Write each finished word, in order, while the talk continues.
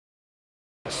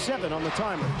7 on the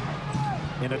timer.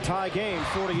 In a tie game,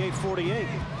 48-48.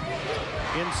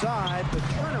 Inside, the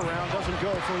turnaround doesn't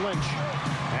go for Lynch.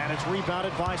 And it's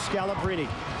rebounded by Scalabrine.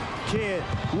 Kidd,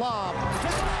 lob,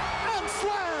 and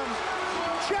slam!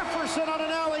 Jefferson on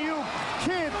an alley-oop.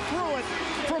 Kidd threw it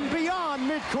from beyond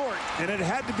midcourt. And it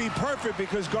had to be perfect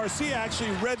because Garcia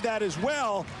actually read that as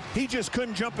well. He just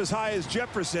couldn't jump as high as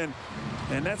Jefferson.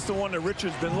 And that's the one that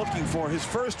Richard's been looking for. His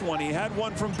first one, he had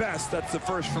one from Best. That's the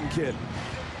first from Kidd.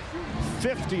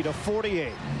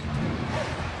 50-48.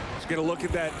 Let's get a look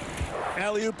at that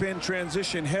alley-oop in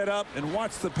transition, head up, and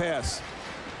watch the pass.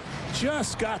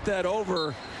 Just got that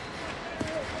over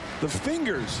the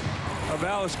fingers of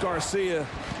Alex Garcia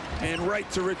and right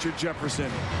to Richard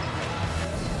Jefferson.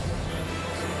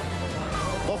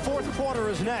 The fourth quarter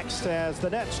is next as the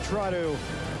Nets try to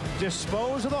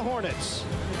dispose of the Hornets.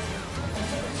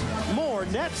 More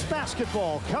Nets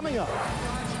basketball coming up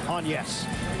on Yes.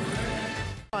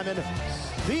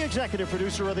 The executive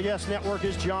producer of the Yes Network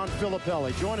is John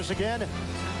Filippelli. Join us again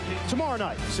tomorrow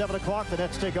night, 7 o'clock. The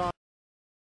Nets take on